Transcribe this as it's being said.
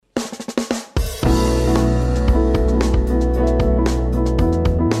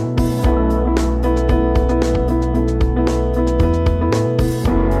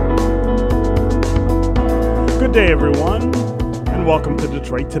Good day, everyone, and welcome to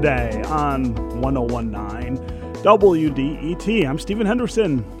Detroit Today on 1019 WDET. I'm Stephen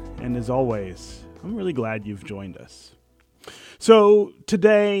Henderson, and as always, I'm really glad you've joined us. So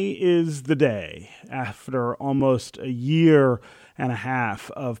today is the day after almost a year and a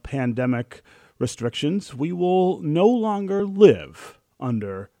half of pandemic restrictions. We will no longer live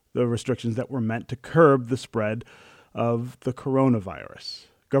under the restrictions that were meant to curb the spread of the coronavirus.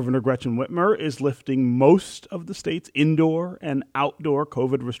 Governor Gretchen Whitmer is lifting most of the state's indoor and outdoor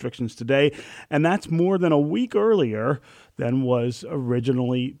COVID restrictions today, and that's more than a week earlier than was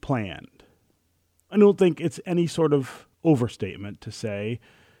originally planned. I don't think it's any sort of overstatement to say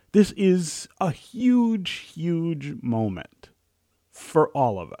this is a huge, huge moment for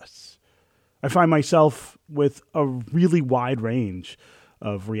all of us. I find myself with a really wide range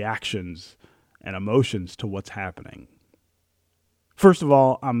of reactions and emotions to what's happening. First of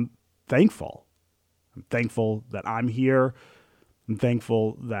all, I'm thankful. I'm thankful that I'm here. I'm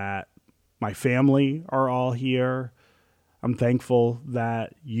thankful that my family are all here. I'm thankful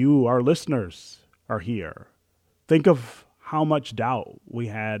that you, our listeners, are here. Think of how much doubt we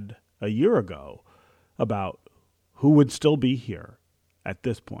had a year ago about who would still be here at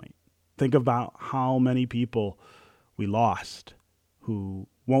this point. Think about how many people we lost who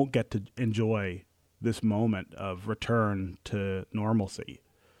won't get to enjoy this moment of return to normalcy.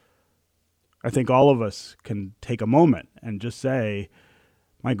 I think all of us can take a moment and just say,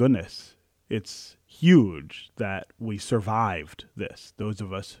 my goodness, it's huge that we survived this, those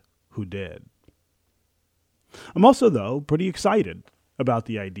of us who did. I'm also, though, pretty excited about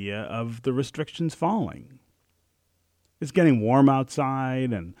the idea of the restrictions falling. It's getting warm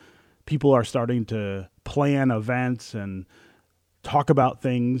outside, and people are starting to plan events and talk about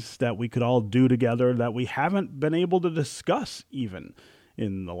things that we could all do together that we haven't been able to discuss even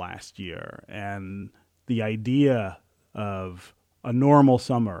in the last year. And the idea of a normal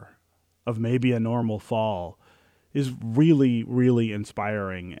summer, of maybe a normal fall, is really, really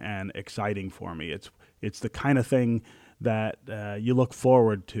inspiring and exciting for me. It's the kind of thing that you look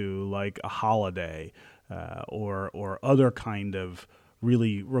forward to, like a holiday or other kind of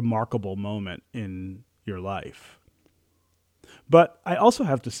really remarkable moment in your life. But I also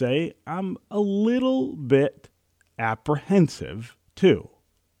have to say I'm a little bit apprehensive, too.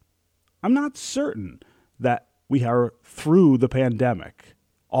 I'm not certain that we are through the pandemic,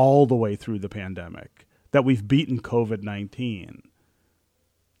 all the way through the pandemic, that we've beaten COVID-19.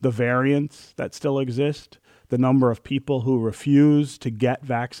 The variants that still exist, the number of people who refuse to get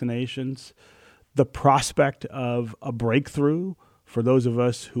vaccinations, the prospect of a breakthrough for those of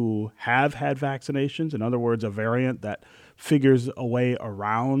us who have had vaccinations, in other words, a variant that figures a way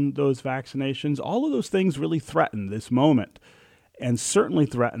around those vaccinations, all of those things really threaten this moment and certainly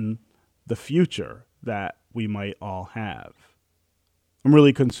threaten the future that we might all have. I'm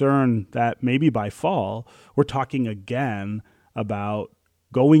really concerned that maybe by fall, we're talking again about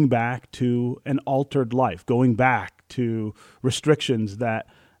going back to an altered life, going back to restrictions that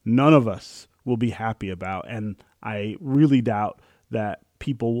none of us will be happy about. And I really doubt that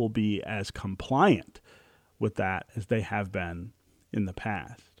people will be as compliant with that as they have been in the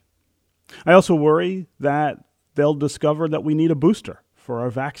past. I also worry that they'll discover that we need a booster for our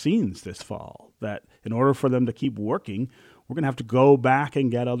vaccines this fall, that in order for them to keep working, we're going to have to go back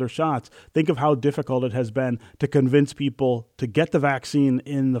and get other shots. Think of how difficult it has been to convince people to get the vaccine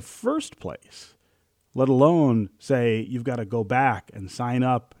in the first place, let alone say you've got to go back and sign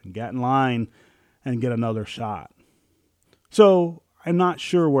up and get in line and get another shot. So I'm not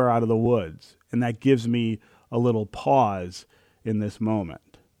sure we're out of the woods, and that gives me a little pause in this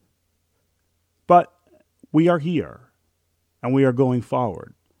moment. But we are here, and we are going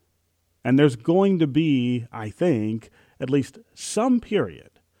forward. And there's going to be, I think, at least some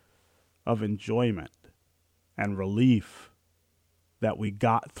period of enjoyment and relief that we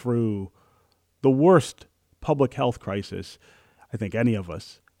got through the worst public health crisis I think any of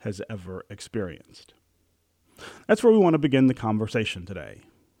us has ever experienced. That's where we want to begin the conversation today,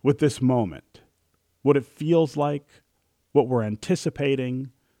 with this moment, what it feels like, what we're anticipating,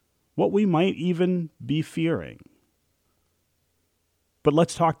 what we might even be fearing. But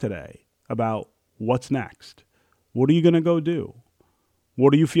let's talk today about what's next. What are you going to go do?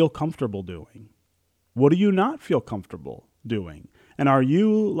 What do you feel comfortable doing? What do you not feel comfortable doing? And are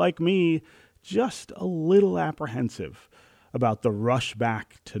you, like me, just a little apprehensive about the rush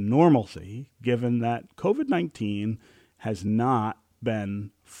back to normalcy, given that COVID-19 has not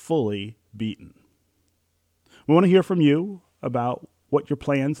been fully beaten? We want to hear from you about what your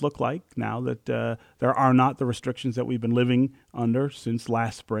plans look like now that there are not the restrictions that we've been living under since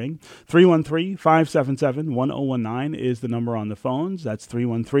last spring. 313-577-1019 is the number on the phones. That's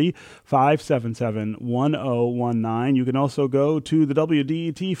 313-577-1019. You can also go to the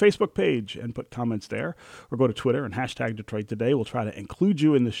WDET Facebook page and put comments there, or go to Twitter and hashtag Detroit Today. We'll try to include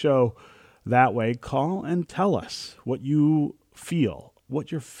you in the show that way. Call and tell us what you feel,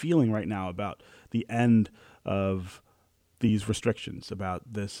 what you're feeling right now about the end of these restrictions, about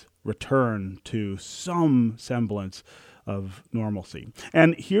this return to some semblance of normalcy.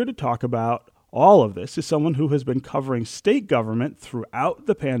 And here to talk about all of this is someone who has been covering state government throughout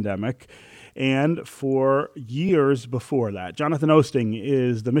the pandemic and for years before that. Jonathan Oosting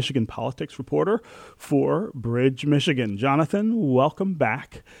is the Michigan politics reporter for Bridge, Michigan. Jonathan, welcome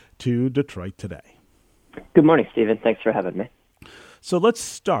back to Detroit Today. Good morning, Stephen. Thanks for having me. So let's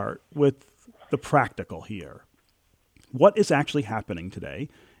start with the practical here. What is actually happening today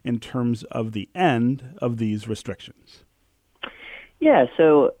in terms of the end of these restrictions? Yeah,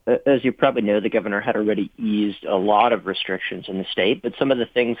 so as you probably know, the governor had already eased a lot of restrictions in the state, but some of the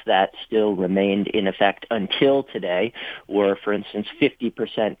things that still remained in effect until today were, for instance,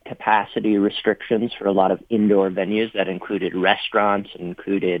 50% capacity restrictions for a lot of indoor venues that included restaurants,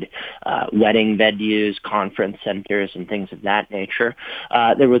 included wedding venues, conference centers, and things of that nature.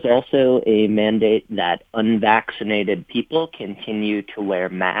 There was also a mandate that unvaccinated people continue to wear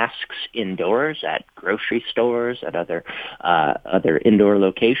masks indoors at grocery stores, at other indoor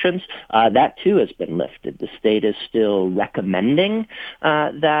locations. That too has been lifted. The state is still recommending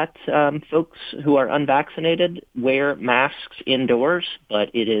that folks who are unvaccinated wear masks indoors, but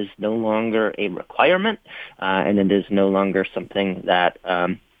it is no longer a requirement, and it is no longer something that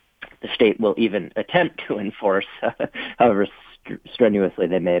the state will even attempt to enforce, however strenuously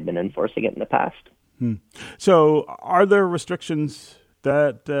they may have been enforcing it in the past. So are there restrictions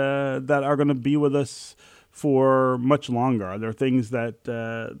that are going to be with us for much longer? Are there things that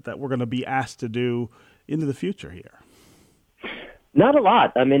we're going to be asked to do into the future here? Not a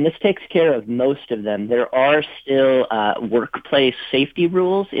lot. I mean, this takes care of most of them. There are still workplace safety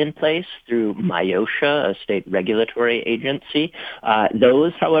rules in place through MIOSHA, a state regulatory agency.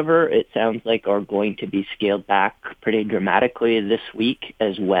 Those, however, it sounds like are going to be scaled back pretty dramatically this week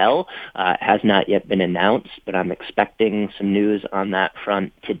as well. It has not yet been announced, but I'm expecting some news on that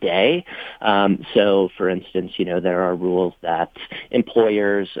front today. So, for instance, there are rules that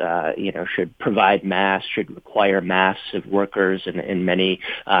employers, should provide masks, should require masks of workers in many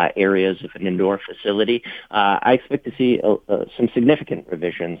areas of an indoor facility. I expect to see some significant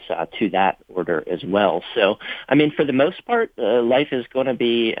revisions to that order as well. So, I mean, for the most part, life is going to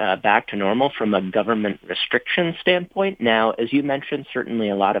be back to normal from a government restriction standpoint. Now, as you mentioned, certainly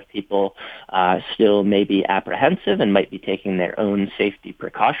a lot of people still may be apprehensive and might be taking their own safety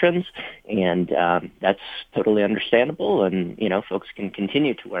precautions, and that's totally understandable. And, folks can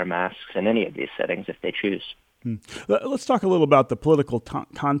continue to wear masks in any of these settings if they choose. Let's talk a little about the political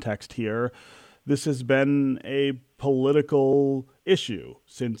context here. This has been a political issue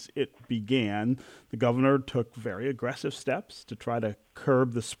since it began. The governor took very aggressive steps to try to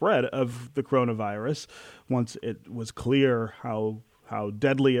curb the spread of the coronavirus once it was clear how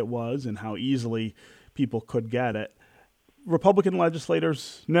deadly it was and how easily people could get it. Republican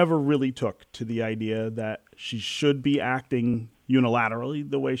legislators never really took to the idea that she should be acting unilaterally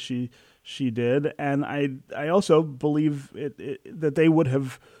the way she did, and I also believe that they would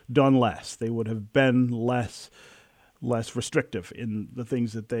have done less. They would have been less restrictive in the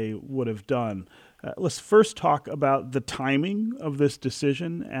things that they would have done. Let's first talk about the timing of this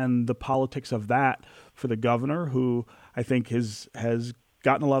decision and the politics of that for the governor, who I think has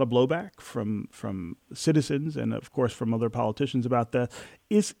gotten a lot of blowback from citizens and, of course, from other politicians about that.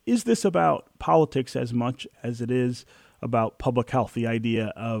 Is this about politics as much as it is about public health, the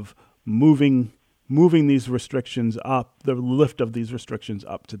idea of moving these restrictions up, the lift of these restrictions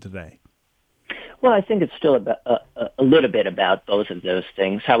up to today? Well, I think it's still about, a little bit about both of those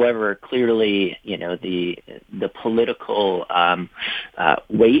things. However, clearly, the political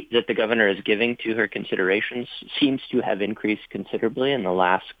weight that the governor is giving to her considerations seems to have increased considerably in the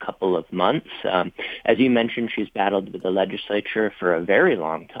last couple of months. As you mentioned, she's battled with the legislature for a very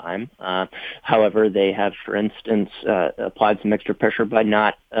long time. However, they have, for instance, applied some extra pressure by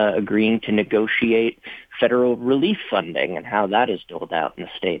not agreeing to negotiate federal relief funding and how that is doled out in the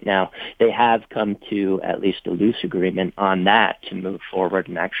state. Now, they have come to at least a loose agreement on that to move forward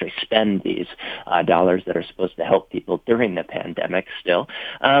and actually spend these dollars that are supposed to help people during the pandemic still.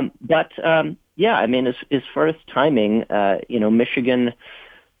 Yeah, I mean, as far as timing, Michigan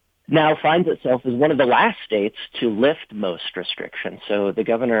now finds itself as one of the last states to lift most restrictions. So the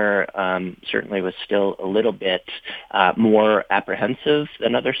governor certainly was still a little bit more apprehensive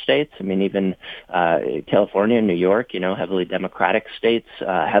than other states. I mean, even California and New York, heavily Democratic states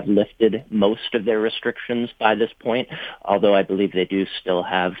have lifted most of their restrictions by this point, although I believe they do still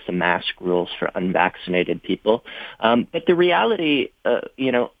have some mask rules for unvaccinated people. But the reality,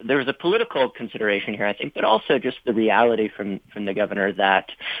 there's a political consideration here, I think, but also just the reality from the governor that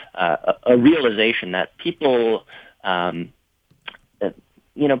a realization that people,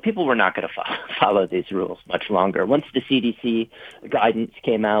 people were not going to follow these rules much longer. Once the CDC guidance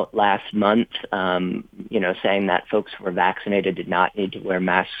came out last month, saying that folks who were vaccinated did not need to wear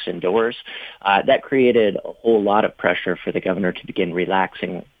masks indoors, that created a whole lot of pressure for the governor to begin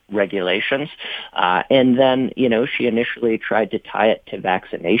relaxing regulations. And then, she initially tried to tie it to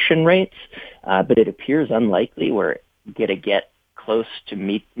vaccination rates, but it appears unlikely we're going to get close to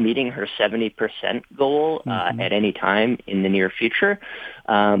meeting her 70% goal at any time in the near future.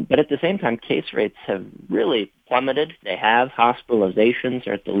 But at the same time, case rates have really plummeted. They have. Hospitalizations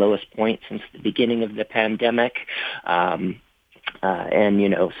are at the lowest point since the beginning of the pandemic.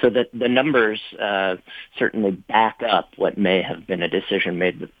 So that the numbers certainly back up what may have been a decision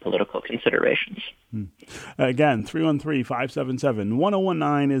made with political considerations. Again,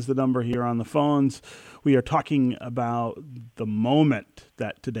 313-577-1019 is the number here on the phones. We are talking about the moment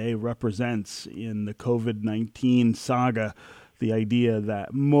that today represents in the COVID-19 saga, the idea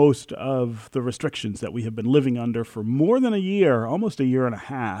that most of the restrictions that we have been living under for more than a year, almost a year and a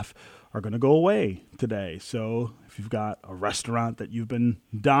half, are going to go away today. So if you've got a restaurant that you've been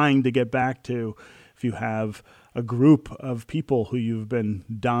dying to get back to, if you have a group of people who you've been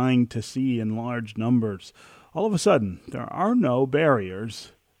dying to see in large numbers, all of a sudden there are no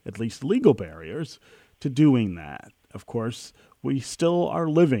barriers, at least legal barriers, to doing that. Of course, we still are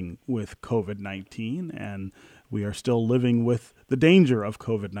living with COVID-19 and we are still living with the danger of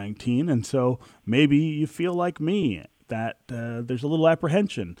COVID-19. And so maybe you feel like me that there's a little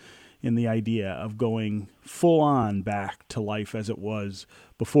apprehension in the idea of going full on back to life as it was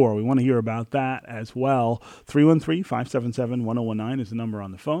before. We want to hear about that as well. 313-577-1019 is the number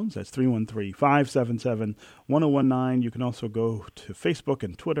on the phones. That's 313-577-1019. You can also go to Facebook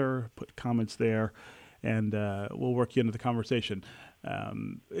and Twitter, put comments there, and we'll work you into the conversation.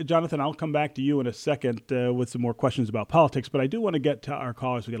 Jonathan, I'll come back to you in a second with some more questions about politics, but I do want to get to our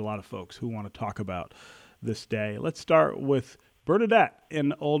callers. We get a lot of folks who want to talk about this day. Let's start with Bernadette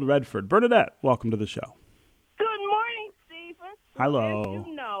in Old Redford. Bernadette, welcome to the show. Good morning, Stephen. Hello. As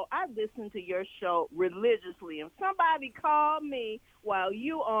you know, I listen to your show religiously. If somebody called me while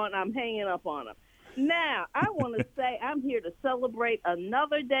you on, I'm hanging up on them. Now, I want to say I'm here to celebrate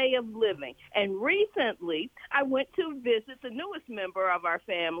another day of living. And recently, I went to visit the newest member of our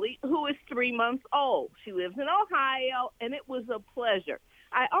family, who is 3 months old. She lives in Ohio, and it was a pleasure.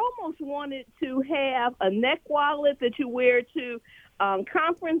 I almost wanted to have a neck wallet that you wear to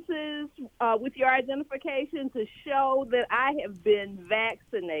conferences with your identification to show that I have been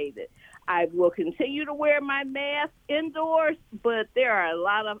vaccinated. I will continue to wear my mask indoors, but there are a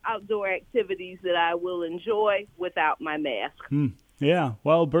lot of outdoor activities that I will enjoy without my mask. Yeah.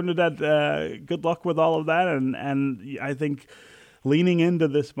 Well, Bernadette, good luck with all of that. And I think leaning into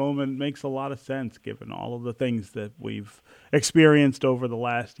this moment makes a lot of sense given all of the things that we've experienced over the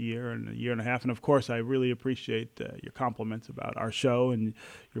last year and a year and a half. And of course, I really appreciate your compliments about our show. And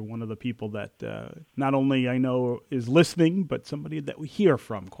you're one of the people that not only I know is listening, but somebody that we hear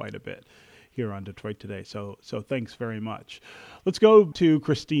from quite a bit here on Detroit Today. So thanks very much. Let's go to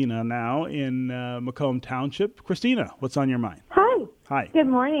Christina now in Macomb Township. Christina, what's on your mind? Hi. Good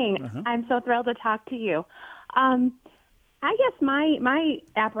morning. I'm so thrilled to talk to you. I guess my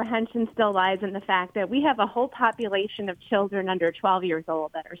apprehension still lies in the fact that we have a whole population of children under 12 years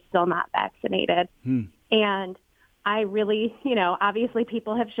old that are still not vaccinated. And I really, obviously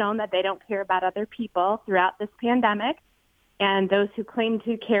people have shown that they don't care about other people throughout this pandemic. And those who claim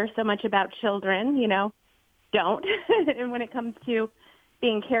to care so much about children, don't. And when it comes to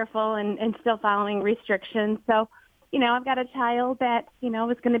being careful and still following restrictions. So, I've got a child that,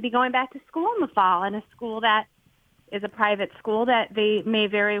 is going to be going back to school in the fall, in a school that is a private school that they may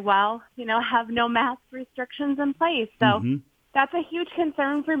very well, have no mask restrictions in place. So that's a huge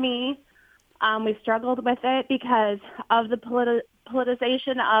concern for me. We've struggled with it because of the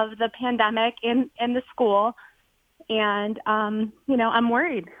politicization of the pandemic in the school. And, I'm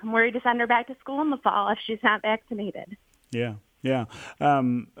worried. I'm worried to send her back to school in the fall if she's not vaccinated. Yeah.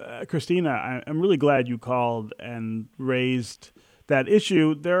 Christina, I'm really glad you called and raised that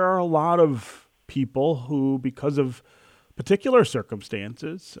issue. There are a lot of people who, because of particular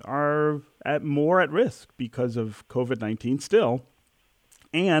circumstances are more at risk because of COVID-19 still.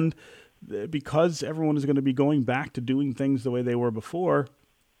 And because everyone is going to be going back to doing things the way they were before,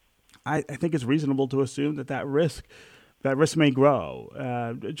 I think it's reasonable to assume that risk may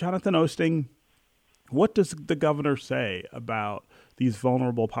grow. Jonathan Oosting, what does the governor say about these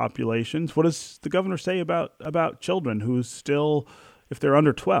vulnerable populations? What does the governor say about children who still, if they're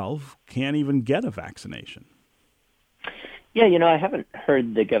under 12, can't even get a vaccination? Yeah, I haven't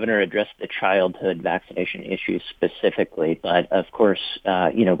heard the governor address the childhood vaccination issue specifically, but of course,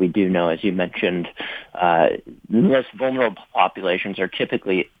 we do know, as you mentioned, the most vulnerable populations are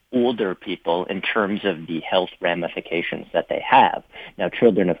typically older people in terms of the health ramifications that they have. Now,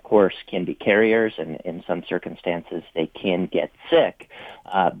 children, of course, can be carriers, and in some circumstances they can get sick.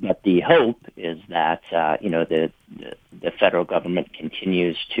 But the hope is that, the federal government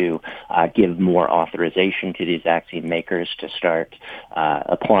continues to give more authorization to these vaccine makers to start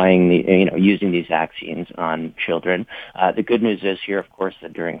applying using these vaccines on children. The good news is here, of course,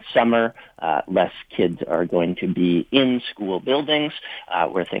 that during summer, less kids are going to be in school buildings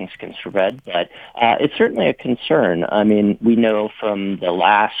where things can spread. But it's certainly a concern. I mean, we know from the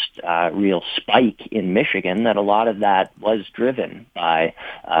last real spike in Michigan that a lot of that was driven by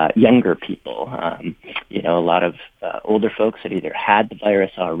younger people. A lot of older folks that either had the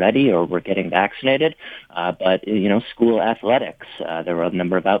virus already or were getting vaccinated. But school athletics, there were a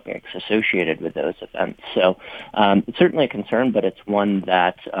number of outbreaks associated with those events. So it's certainly a concern, but it's one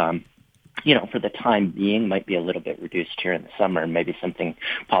that, for the time being might be a little bit reduced here in the summer, and maybe something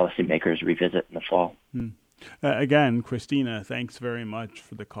policymakers revisit in the fall. Again, Christina, thanks very much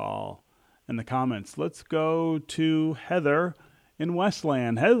for the call and the comments. Let's go to Heather in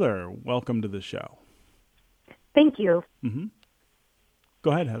Westland. Heather, welcome to the show. Thank you. Mm-hmm.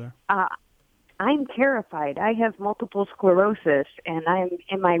 Go ahead, Heather. I'm terrified. I have multiple sclerosis, and I'm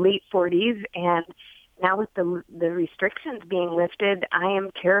in my late 40s, and now with the restrictions being lifted, I am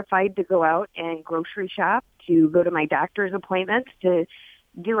terrified to go out and grocery shop, to go to my doctor's appointments, to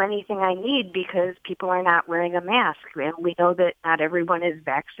do anything I need because people are not wearing a mask. And we know that not everyone is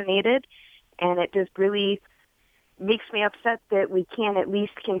vaccinated, and it just really makes me upset that we can't at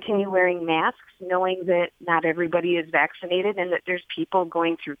least continue wearing masks, knowing that not everybody is vaccinated and that there's people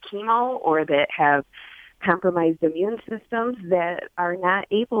going through chemo or that have compromised immune systems that are not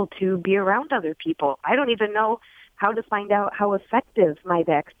able to be around other people. I don't even know how to find out how effective my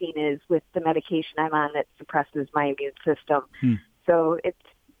vaccine is with the medication I'm on that suppresses my immune system. So it's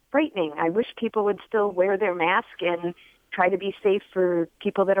frightening. I wish people would still wear their mask and try to be safe for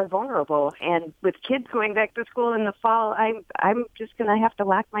people that are vulnerable. And with kids going back to school in the fall, I'm just going to have to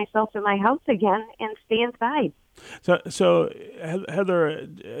lock myself in my house again and stay inside. So Heather,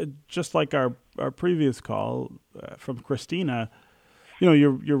 just like our previous call from Christina,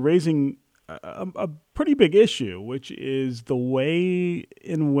 you're raising a pretty big issue, which is the way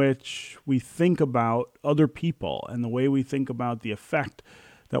in which we think about other people and the way we think about the effect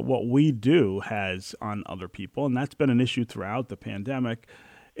that what we do has on other people. And that's been an issue throughout the pandemic.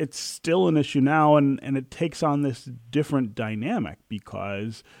 It's still an issue now, and it takes on this different dynamic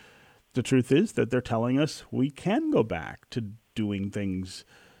because the truth is that they're telling us we can go back to doing things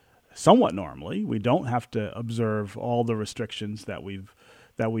somewhat normally. We don't have to observe all the restrictions that we've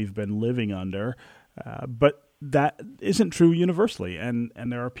been living under, but that isn't true universally. And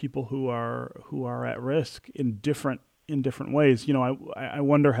there are people who are at risk in different ways. I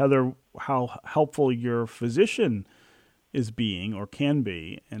wonder, Heather, how helpful your physician is being or can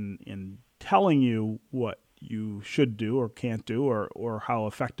be in telling you what you should do or can't do or how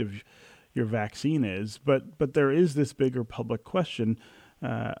effective your vaccine is. But there is this bigger public question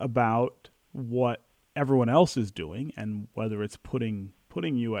about what everyone else is doing and whether it's putting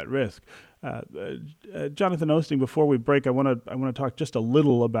you at risk. Jonathan Oosting, before we break, I want to talk just a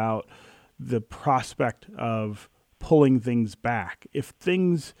little about the prospect of pulling things back. If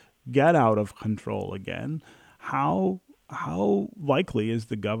things get out of control again, how likely is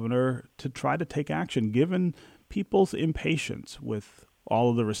the governor to try to take action, given people's impatience with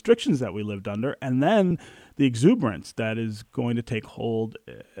all of the restrictions that we lived under, and then the exuberance that is going to take hold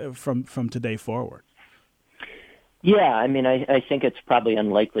from today forward? Yeah, I mean, I think it's probably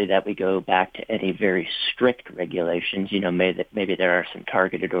unlikely that we go back to any very strict regulations. Maybe there are some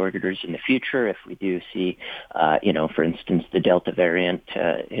targeted orders in the future if we do see, for instance, the Delta variant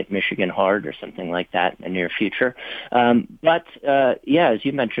hit Michigan hard or something like that in the near future. But as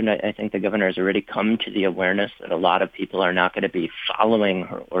you mentioned, I think the governor has already come to the awareness that a lot of people are not going to be following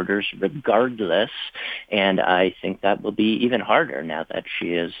her orders regardless. And I think that will be even harder now that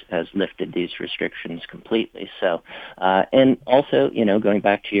she has lifted these restrictions completely. So And also, going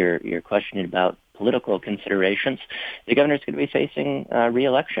back to your question about political considerations, the governor's going to be facing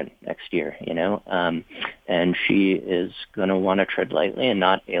re-election next year, and she is going to want to tread lightly and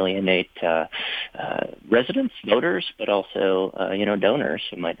not alienate residents, voters, but also, donors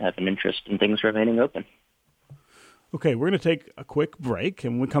who might have an interest in things remaining open. Okay, we're going to take a quick break,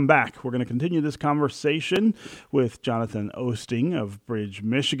 and when we come back, we're going to continue this conversation with Jonathan Oosting of Bridge,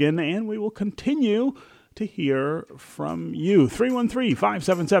 Michigan, and we will continue to hear from you.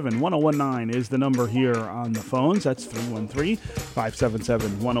 313-577-1019 is the number here on the phones. That's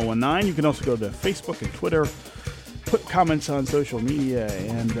 313-577-1019. You can also go to Facebook and Twitter, put comments on social media,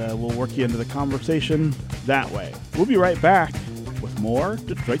 and we'll work you into the conversation that way. We'll be right back with more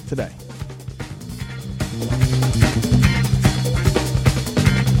Detroit Today.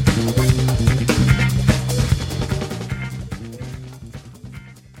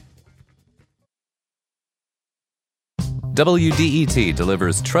 WDET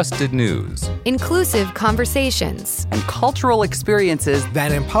delivers trusted news, inclusive conversations, and cultural experiences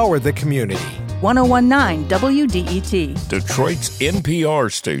that empower the community. 1019 WDET, Detroit's NPR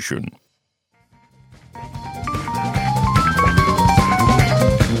station.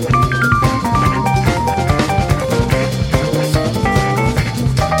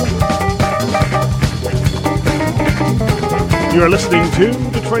 You are listening to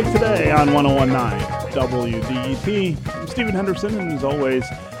Detroit Today on 1019 WDET. I'm Stephen Henderson, and as always,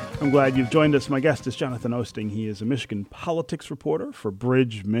 I'm glad you've joined us. My guest is Jonathan Oosting. He is a Michigan politics reporter for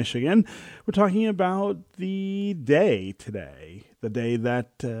Bridge, Michigan. We're talking about the day today, the day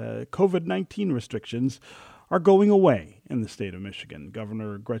that COVID-19 restrictions are going away in the state of Michigan.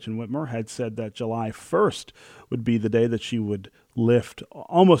 Governor Gretchen Whitmer had said that July 1st would be the day that she would lift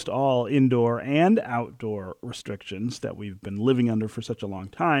almost all indoor and outdoor restrictions that we've been living under for such a long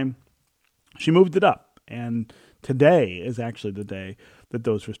time. She moved it up, and today is actually the day that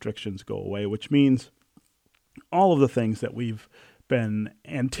those restrictions go away, which means all of the things that we've been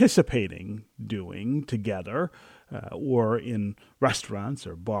anticipating doing together or in restaurants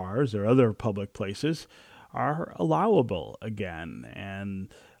or bars or other public places are allowable again. And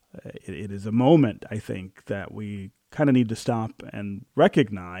it is a moment, I think, that we kind of need to stop and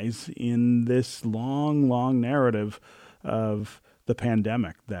recognize in this long, long narrative of the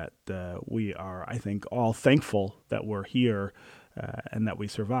pandemic that we are, I think, all thankful that we're here and that we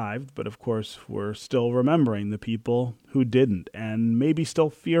survived. But of course, we're still remembering the people who didn't and maybe still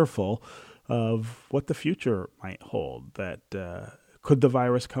fearful of what the future might hold. That could the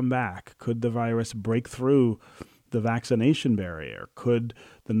virus come back? Could the virus break through the vaccination barrier? Could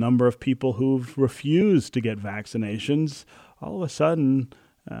the number of people who've refused to get vaccinations all of a sudden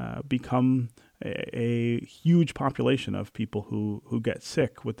become a huge population of people who get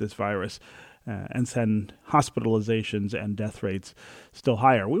sick with this virus and send hospitalizations and death rates still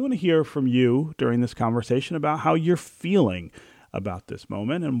higher? We want to hear from you during this conversation about how you're feeling about this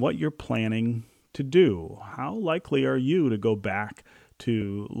moment and what you're planning to do. How likely are you to go back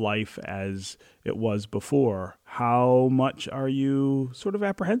to life as it was before? How much are you sort of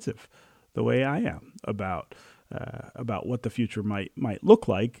apprehensive, the way I am, about what the future might look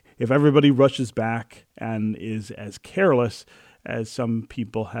like if everybody rushes back and is as careless as some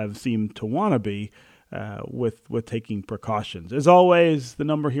people have seemed to want to be with taking precautions? As always, the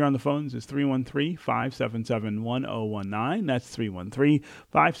number here on the phones is 313-577-1019. That's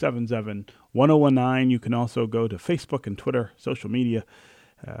 313-577-1019. You can also go to Facebook and Twitter, social media,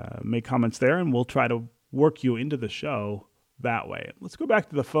 make comments there, and we'll try to work you into the show that way. Let's go back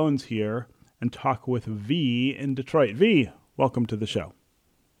to the phones here and talk with V in Detroit. V, welcome to the show.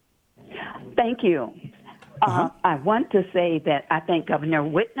 Thank you. I want to say that I think Governor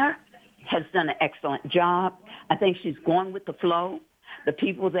Whitmer has done an excellent job. I think she's going with the flow. The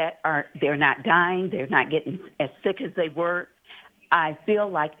people that they're not dying, they're not getting as sick as they were. I feel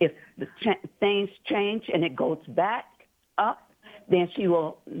like if the things change and it goes back up, then she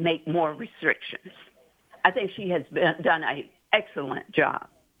will make more restrictions. I think she has done an excellent job.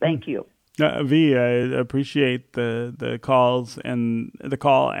 Thank you. V, I appreciate the calls and the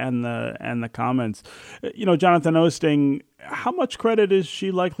call and the comments. Jonathan Oosting, how much credit is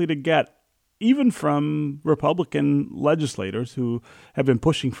she likely to get, even from Republican legislators who have been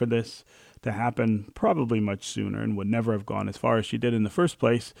pushing for this to happen probably much sooner and would never have gone as far as she did in the first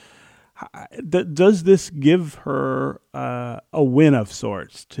place? Does this give her a win of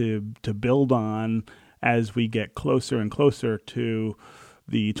sorts to build on as we get closer and closer to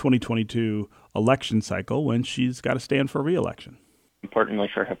the 2022 election cycle when she's got to stand for re-election? importantly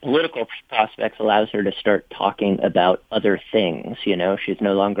for her political prospects, allows her to start talking about other things. She's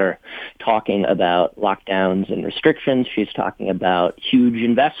no longer talking about lockdowns and restrictions. She's talking about huge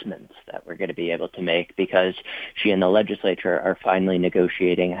investments that we're going to be able to make because she and the legislature are finally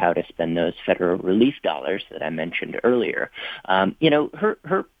negotiating how to spend those federal relief dollars that I mentioned earlier.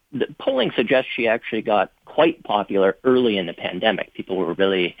 The polling suggests she actually got quite popular early in the pandemic. People were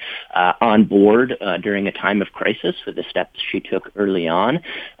really on board during a time of crisis with the steps she took early on.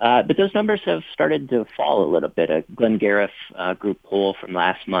 But those numbers have started to fall a little bit. A Glengarriff group poll from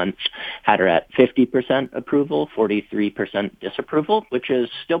last month had her at 50% approval, 43% disapproval, which is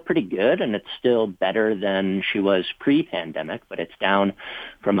still pretty good, and it's still better than she was pre-pandemic, but it's down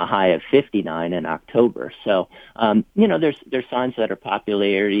from a high of 59 in October. So, there's signs that her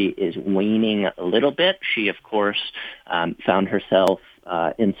popularity is waning a little bit. She, of course, found herself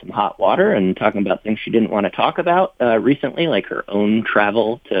in some hot water and talking about things she didn't want to talk about recently, like her own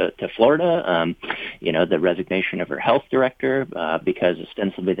travel to Florida, the resignation of her health director because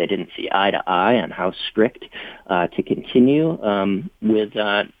ostensibly they didn't see eye to eye on how strict to continue with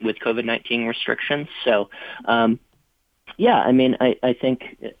COVID-19 restrictions. So, I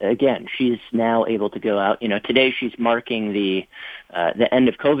think, again, she's now able to go out. Today she's marking the end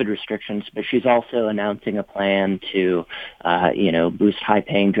of COVID restrictions, but she's also announcing a plan to, boost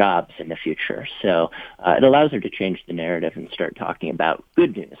high-paying jobs in the future. So it allows her to change the narrative and start talking about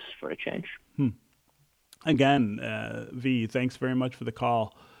good news for a change. Again, V, thanks very much for the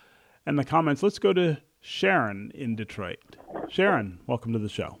call and the comments. Let's go to Sharon in Detroit. Sharon, welcome to the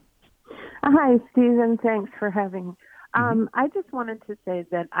show. Hi, Stephen. Thanks for having me. I just wanted to say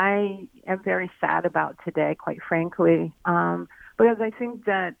that I am very sad about today, quite frankly, because I think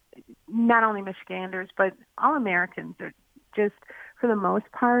that not only Michiganders, but all Americans are just, for the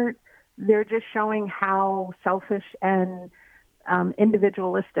most part, they're just showing how selfish and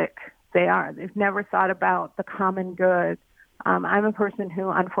individualistic they are. They've never thought about the common good. I'm a person who,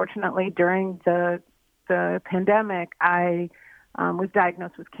 unfortunately, during the pandemic, I was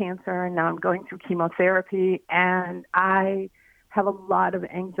diagnosed with cancer, and now I'm going through chemotherapy, and I have a lot of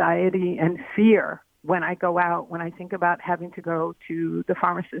anxiety and fear when I go out, when I think about having to go to the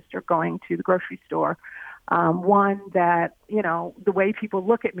pharmacist or going to the grocery store. One, that, the way people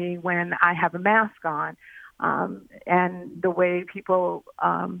look at me when I have a mask on, and the way people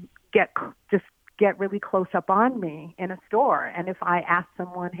get really close up on me in a store. And if I ask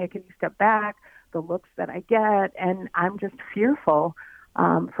someone, hey, can you step back? The looks that I get, and I'm just fearful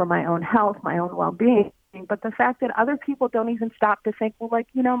for my own health, my own well-being. But the fact that other people don't even stop to think, well,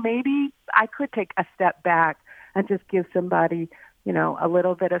 maybe I could take a step back and just give somebody, a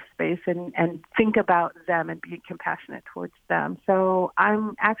little bit of space and think about them and be compassionate towards them. So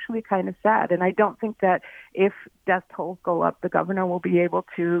I'm actually kind of sad. And I don't think that if death tolls go up, the governor will be able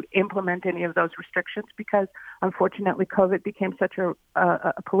to implement any of those restrictions because, unfortunately, COVID became such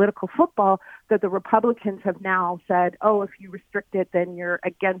a political football that the Republicans have now said, oh, if you restrict it, then you're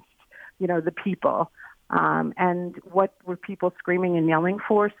against, the people. And what were people screaming and yelling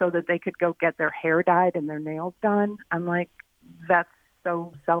for so that they could go get their hair dyed and their nails done? I'm like, that's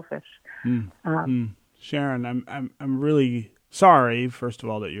so selfish. Sharon, I'm really sorry, first of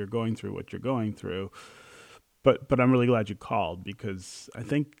all, that you're going through what you're going through, but I'm really glad you called because I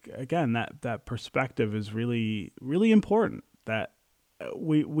think, again, that perspective is really, really important. That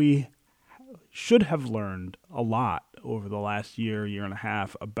we should have learned a lot over the last year and a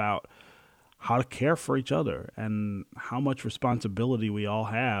half about how to care for each other and how much responsibility we all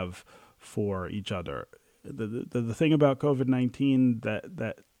have for each other. The thing about COVID-19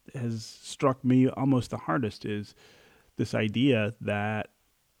 that has struck me almost the hardest is this idea that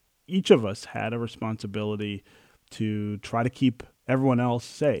each of us had a responsibility to try to keep everyone else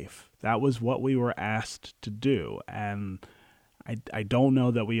safe. That was what we were asked to do. And I don't know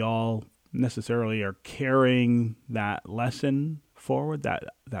that we all necessarily are carrying that lesson forward,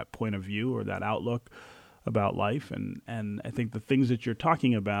 that point of view or that outlook about life. And I think the things that you're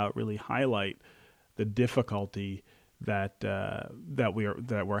talking about really highlight the difficulty that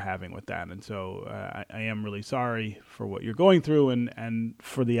we're having with that. And so I am really sorry for what you're going through and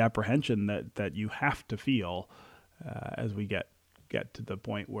for the apprehension that you have to feel as we get to the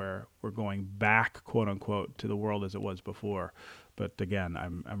point where we're going back, quote unquote, to the world as it was before. But again,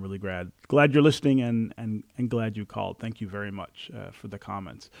 I'm really glad you're listening and glad you called. Thank you very much for the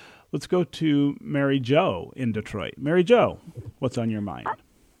comments. Let's go to Mary Jo in Detroit. Mary Jo, what's on your mind?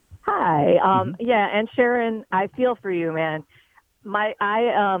 Hi. Yeah, and Sharon, I feel for you, man.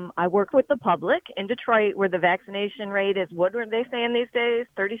 I work with the public in Detroit, where the vaccination rate is, what are they saying these days?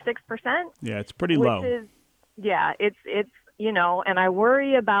 36%. Yeah, it's pretty low. It's and I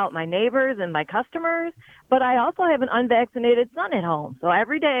worry about my neighbors and my customers, but I also have an unvaccinated son at home. So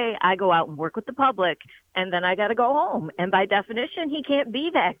every day I go out and work with the public, and then I got to go home. And by definition, he can't be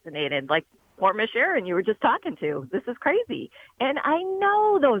vaccinated, like poor Miss Sharon you were just talking to. This is crazy. And I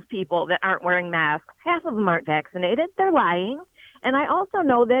know those people that aren't wearing masks, half of them aren't vaccinated. They're lying. And I also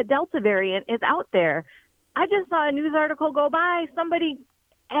know that Delta variant is out there. I just saw a news article go by. Somebody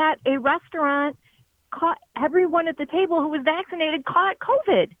at a restaurant caught everyone at the table who was vaccinated caught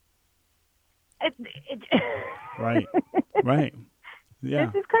COVID. Right. Yeah.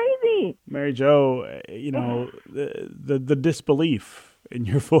 This is crazy. Mary Jo, the disbelief in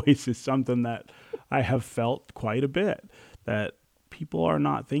your voice is something that I have felt quite a bit, that people are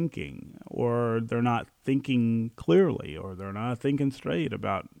not thinking, or they're not thinking clearly, or they're not thinking straight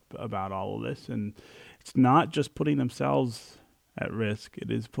about all of this. And it's not just putting themselves at risk.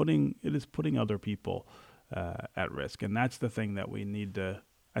 It is putting other people at risk. And that's the thing that we need to,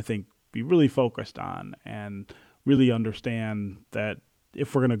 I think, be really focused on, and really understand that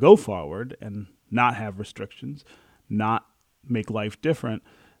if we're going to go forward and not have restrictions, not make life different,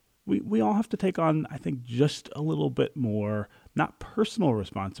 we all have to take on, I think, just a little bit more, not personal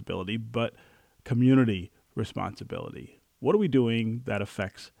responsibility, but community responsibility. What are we doing that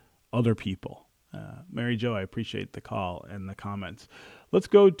affects other people? Mary Jo, I appreciate the call and the comments. Let's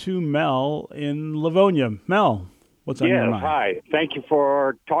go to Mel in Livonia. Mel, what's on your mind? Hi. Thank you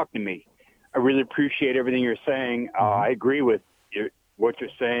for talking to me. I really appreciate everything you're saying. I agree with what you're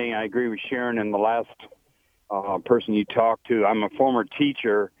saying. I agree with Sharon and the last person you talked to. I'm a former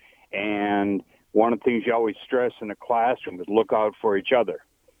teacher, and one of the things you always stress in the classroom is look out for each other.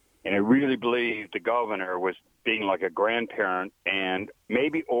 And I really believe the governor was being like a grandparent and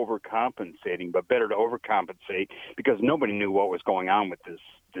maybe overcompensating, but better to overcompensate because nobody knew what was going on with this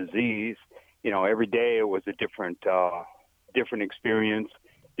disease. Every day it was a different experience,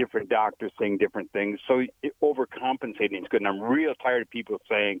 different doctors saying different things. So overcompensating is good. And I'm real tired of people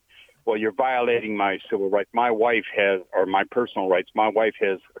saying, well, you're violating my civil rights. My wife has, or my personal rights, my wife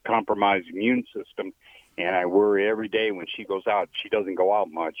has a compromised immune system, and I worry every day when she goes out. She doesn't go out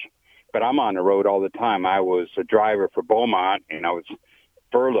much. But I'm on the road all the time. I was a driver for Beaumont, and I was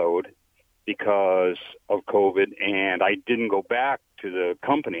furloughed because of COVID, and I didn't go back to the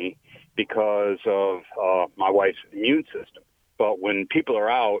company because of my wife's immune system. But when people are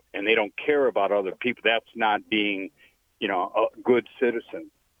out and they don't care about other people, that's not being, a good citizen.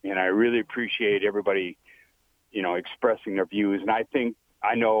 And I really appreciate everybody, expressing their views. And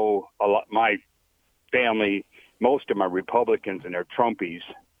I know a lot, my family, most of them are Republicans and they're Trumpies,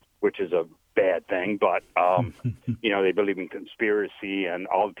 which is a bad thing. But, they believe in conspiracy, and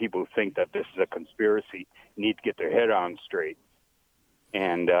all the people who think that this is a conspiracy need to get their head on straight.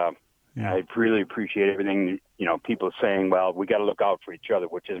 And I really appreciate everything, people saying, well, we got to look out for each other,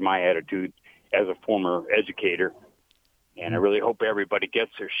 which is my attitude as a former educator. And I really hope everybody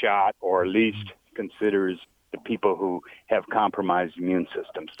gets their shot, or at least considers the people who have compromised immune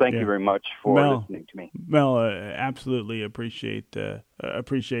systems. Thank you very much for listening to me. Mel, absolutely appreciate the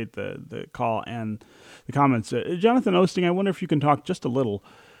call and the comments. Jonathan Oosting, I wonder if you can talk just a little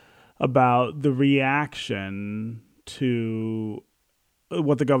about the reaction to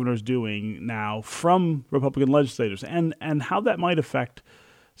what the governor's doing now from Republican legislators, and how that might affect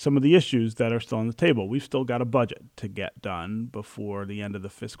some of the issues that are still on the table. We've still got a budget to get done before the end of the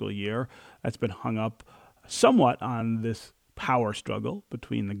fiscal year. That's been hung up somewhat on this power struggle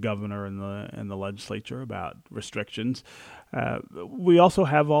between the governor and the legislature about restrictions. We also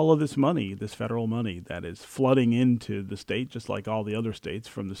have all of this money, this federal money that is flooding into the state, just like all the other states,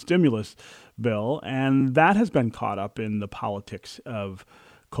 from the stimulus bill, and that has been caught up in the politics of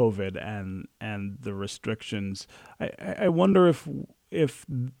COVID and the restrictions. I wonder if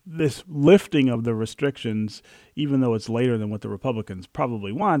this lifting of the restrictions, even though it's later than what the Republicans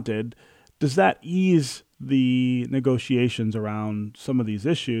probably wanted, does that ease the negotiations around some of these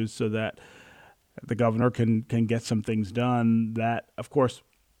issues so that the governor can get some things done that, of course,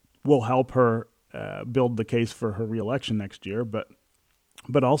 will help her build the case for her reelection next year, but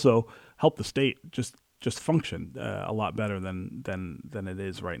also help the state just function a lot better than it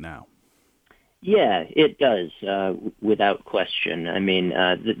is right now? Yeah, it does, without question. I mean,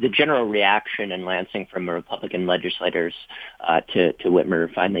 the general reaction in Lansing from Republican legislators to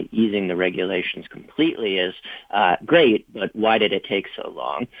Whitmer finally easing the regulations completely is great, but why did it take so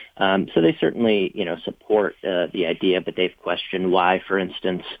long? So they certainly, support the idea, but they've questioned why, for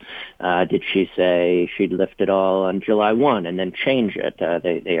instance, did she say she'd lift it all on July 1 and then change it?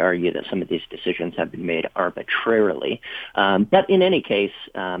 They argue that some of these decisions have been made arbitrarily. But in any case,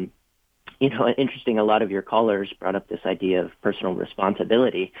 interesting, a lot of your callers brought up this idea of personal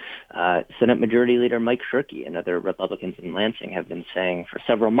responsibility. Senate Majority Leader Mike Shirkey and other Republicans in Lansing have been saying for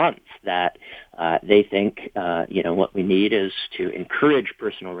several months that they think, what we need is to encourage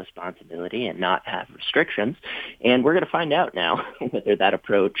personal responsibility and not have restrictions. And we're going to find out now whether that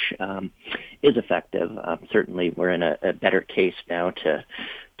approach is effective. Certainly, we're in a better case now to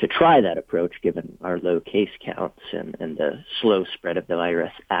try that approach, given our low case counts and the slow spread of the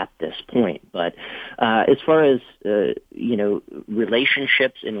virus at this point. But as far as,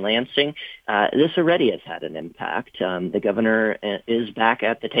 relationships in Lansing, this already has had an impact. The governor is back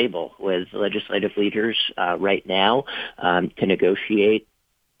at the table with legislative leaders right now to negotiate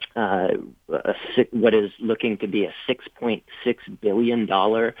what is looking to be a $6.6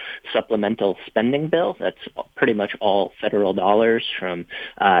 billion supplemental spending bill. That's pretty much all federal dollars from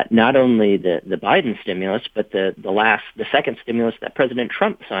not only the Biden stimulus, but the second stimulus that President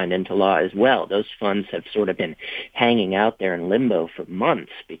Trump signed into law as well. Those funds have sort of been hanging out there in limbo for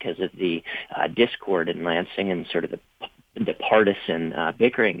months because of the discord in Lansing and sort of the partisan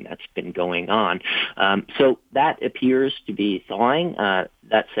bickering that's been going on. So that appears to be thawing.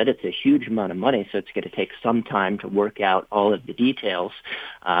 That said, it's a huge amount of money, so it's going to take some time to work out all of the details.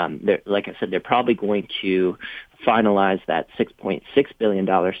 Like I said, they're probably going to finalize that $6.6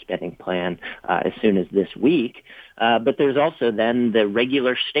 billion spending plan as soon as this week. But there's also then the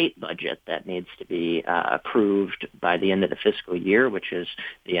regular state budget that needs to be approved by the end of the fiscal year, which is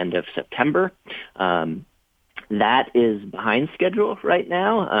the end of September. That is behind schedule right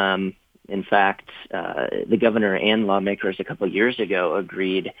now. In fact, the governor and lawmakers a couple of years ago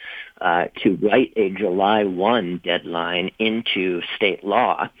agreed to write a July 1 deadline into state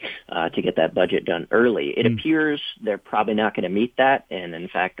law to get that budget done early. It appears they're probably not going to meet that, and in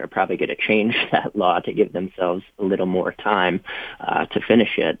fact are probably going to change that law to give themselves a little more time to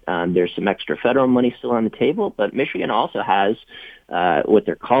finish it. There's some extra federal money still on the table, but Michigan also has what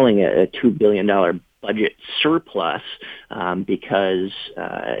they're calling a $2 billion budget surplus because,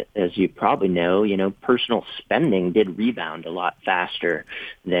 as you probably know, personal spending did rebound a lot faster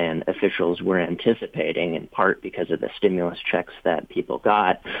than officials were anticipating, in part because of the stimulus checks that people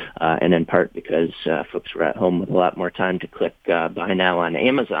got, and in part because folks were at home with a lot more time to click buy now on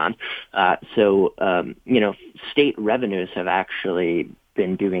Amazon. So, state revenues have actually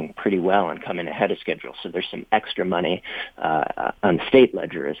been doing pretty well and coming ahead of schedule. So there's some extra money on the state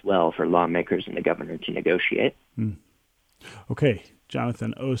ledger as well for lawmakers and the governor to negotiate. Okay.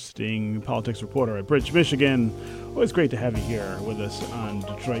 Jonathan Oosting, politics reporter at Bridge, Michigan. Always great to have you here with us on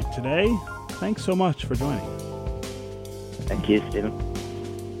Detroit Today. Thanks so much for joining. Thank you, Stephen.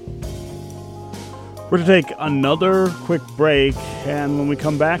 We're going to take another quick break, and when we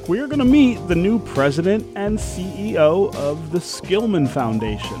come back, we are going to meet the new president and CEO of the Skillman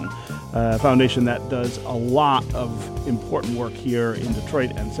Foundation, a foundation that does a lot of important work here in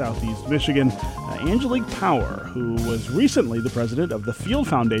Detroit and Southeast Michigan. Angelique Power, who was recently the president of the Field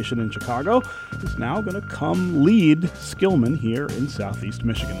Foundation in Chicago, is now going to come lead Skillman here in Southeast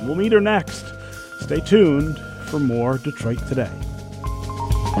Michigan. We'll meet her next. Stay tuned for more Detroit Today.